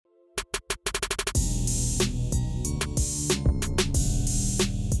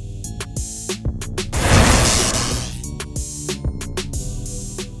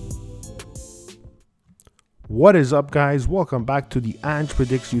What is up, guys? Welcome back to the Ange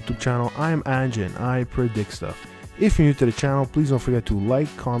Predicts YouTube channel. I'm Ange and I predict stuff. If you're new to the channel, please don't forget to like,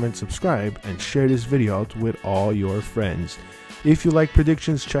 comment, subscribe, and share this video out with all your friends. If you like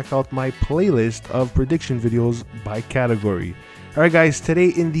predictions, check out my playlist of prediction videos by category. Alright guys, today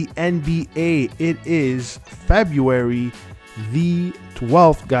in the NBA, it is February the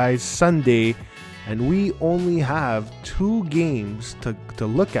 12th, guys, Sunday. And we only have 2 games to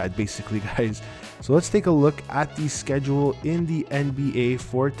look at, basically, guys. So let's take a look at the schedule in the NBA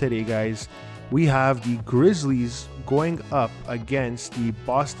for today, guys. We have the Grizzlies going up against the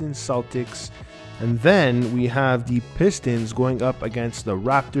Boston Celtics. And then we have the Pistons going up against the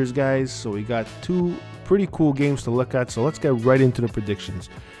Raptors, guys. So we got 2 pretty cool games to look at. So let's get right into the predictions.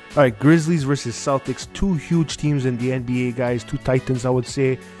 All right, Grizzlies versus Celtics. 2 huge teams in the NBA, guys. 2 Titans, I would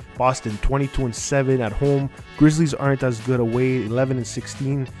say. Boston 22-7 at home. Grizzlies aren't as good away,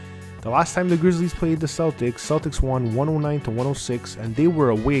 11-16. The last time the Grizzlies played the Celtics won 109-106, and they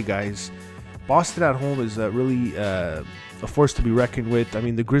were away, guys. Boston at home is really a force to be reckoned with. I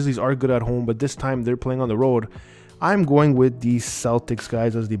mean, the Grizzlies are good at home, but this time they're playing on the road. I'm going with the Celtics,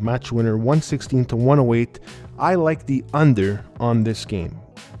 guys, as the match winner, 116-108. I like the under on this game.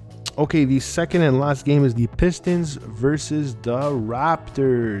 Okay, the second and last game is the Pistons versus the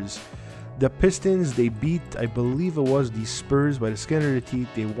Raptors. The Pistons, they beat, I believe it was the Spurs by the skin of their teeth.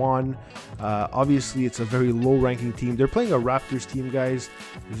 They won. Obviously, it's a very low-ranking team. They're playing a Raptors team, guys,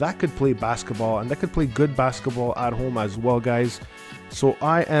 that could play basketball, and that could play good basketball at home as well, guys. So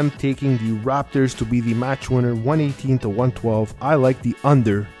I am taking the Raptors to be the match winner, 118-112. I like the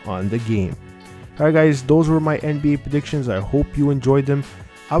under on the game. Alright, guys, those were my NBA predictions. I hope you enjoyed them.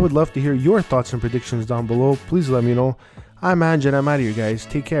 I would love to hear your thoughts and predictions down below. Please let me know. I'm Ange and I'm out of here, guys.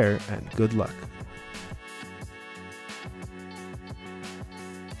 Take care and good luck.